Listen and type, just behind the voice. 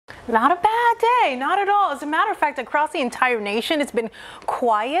Not a bad day, not at all. As a matter of fact, across the entire nation, it's been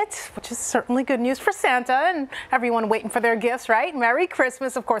quiet, which is certainly good news for Santa and everyone waiting for their gifts, right? Merry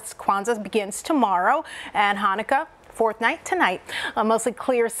Christmas. Of course, Kwanzaa begins tomorrow, and Hanukkah, fourth night tonight. Mostly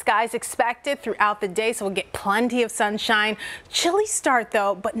clear skies expected throughout the day, so we'll get plenty of sunshine. Chilly start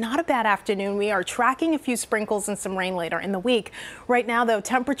though, but not a bad afternoon. We are tracking a few sprinkles and some rain later in the week. Right now though,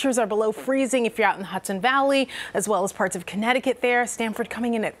 temperatures are below freezing if you're out in the Hudson Valley, as well as parts of Connecticut there. Stanford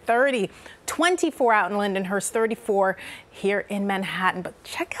coming in at 30. 24 out in Lindenhurst, 34 here in Manhattan. But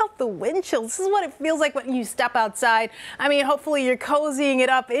check out the wind chill. This is what it feels like when you step outside. I mean, hopefully you're cozying it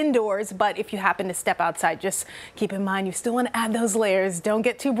up indoors, but if you happen to step outside, just keep in mind you still want to add those layers. Don't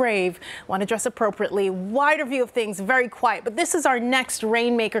get too brave. Want to dress appropriately. Wider view of things, very quiet. But this is our next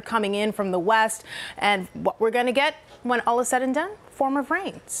rainmaker coming in from the west, and what we're going to get when all is said and done, form of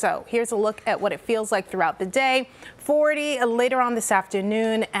rain. So here's a look at what it feels like throughout the day. 40 later on this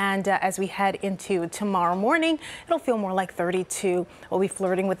afternoon, and as we head into tomorrow morning, it'll feel more like 32. We'll be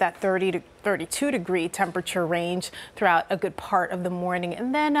flirting with that 30 to 32 degree temperature range throughout a good part of the morning.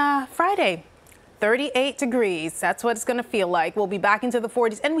 And then Friday, 38 degrees. That's what it's going to feel like. We'll be back into the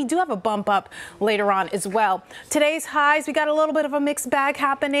 40s, and we do have a bump up later on as well. Today's highs, we got a little bit of a mixed bag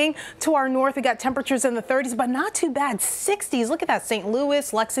happening. To our north, we got temperatures in the 30s, but not too bad. 60s. Look at that. St.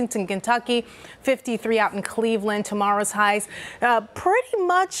 Louis, Lexington, Kentucky, 53 out in Cleveland. Tomorrow's highs, pretty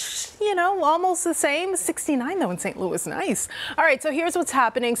much, you know, almost the same. 69 though in St. Louis. Nice. All right, so here's what's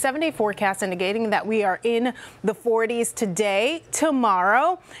happening. 7-day forecast indicating that we are in the 40s today,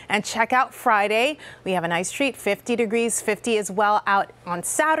 tomorrow, and check out Friday. We have a nice treat, 50 degrees, 50 as well out on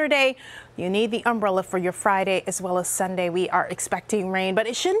Saturday. You need the umbrella for your Friday as well as Sunday. We are expecting rain, but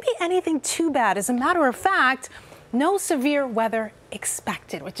it shouldn't be anything too bad. As a matter of fact, no severe weather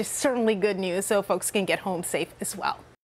expected, which is certainly good news, so folks can get home safe as well.